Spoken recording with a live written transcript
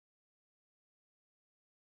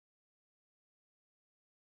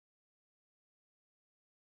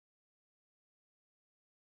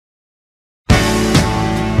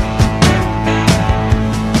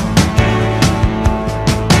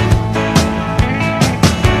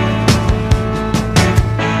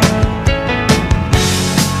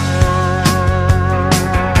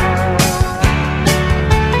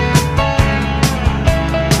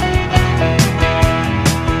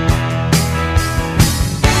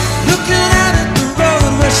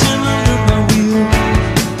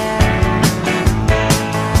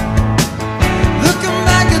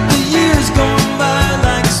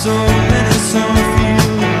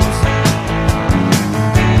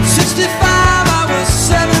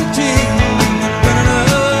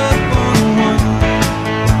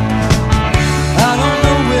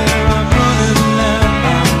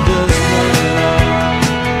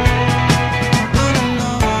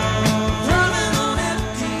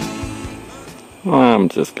I'm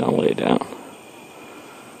just gonna lay down.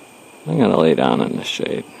 I'm gonna lay down in the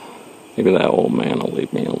shade. Maybe that old man will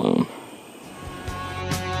leave me alone.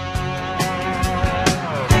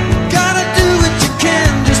 Gotta do what you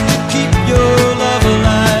can just to keep your love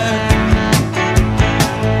alive.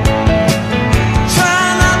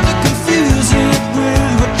 Try not to confuse it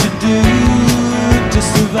with what you do to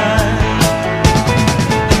survive.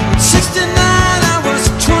 At 69 I was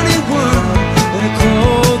 21 and I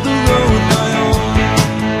called the road my own.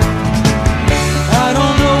 I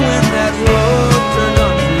don't know when that road turned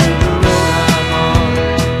onto the road I'm on.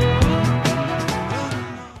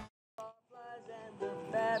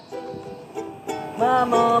 My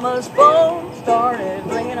mama's phone started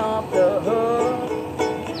ringing off the hook.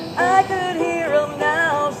 I could hear him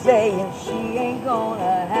now saying she ain't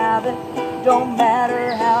gonna have it. Don't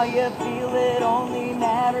matter how you feel, it only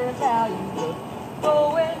matters how you look.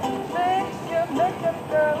 Go and fix your makeup,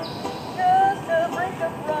 girl, just a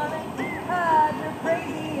breakup running. Hide your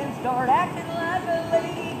crazy and start acting like a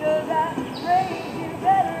lady, 'cause I raised you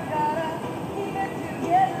better, gotta keep it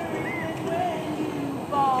together even when you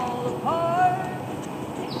fall apart.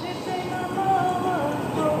 This ain't my mama's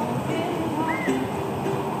broken heart.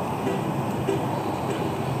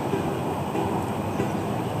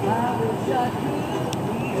 I wish I could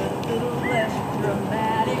be a little less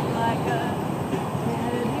dramatic, like a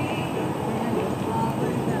Kennedy and a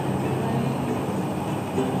flowers down the lane.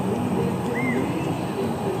 Leave it to me,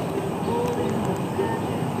 holding the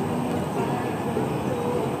magic in the fire from the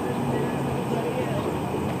door, and there's nobody else.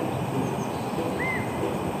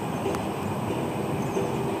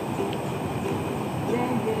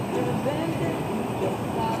 Can't get prevented, you just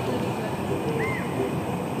stop the second.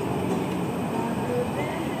 Not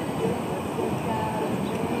prevented, it's gotta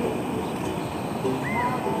change. My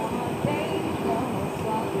mama came from a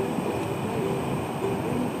soccer place.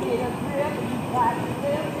 When you get a grip, you fight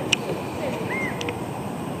yourself into a city.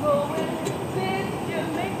 Go and fix your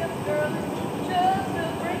makeup, girl, just a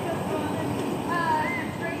breakup running. Hide your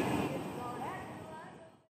crazy and start acting like a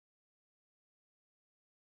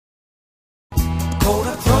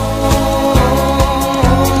Kodachrome,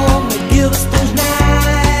 give us those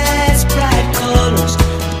nice bright colors,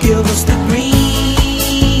 give us the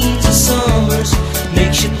greens of summers,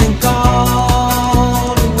 makes you think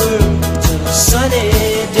all the world's a sunny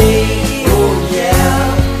day. Oh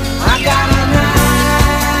yeah, I got a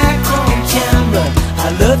Nikon camera, I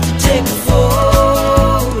love to take a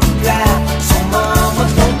photograph, so mama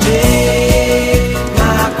don't take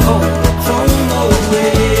my Kodachrome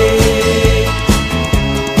away.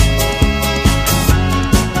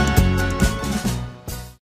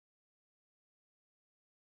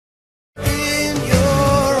 In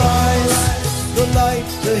your eyes, the light,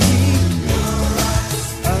 the heat,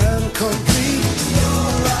 and complete.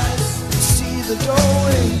 See the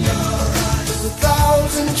doorway, the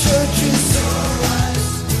thousand churches,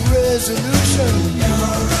 the resolution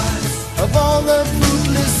of all the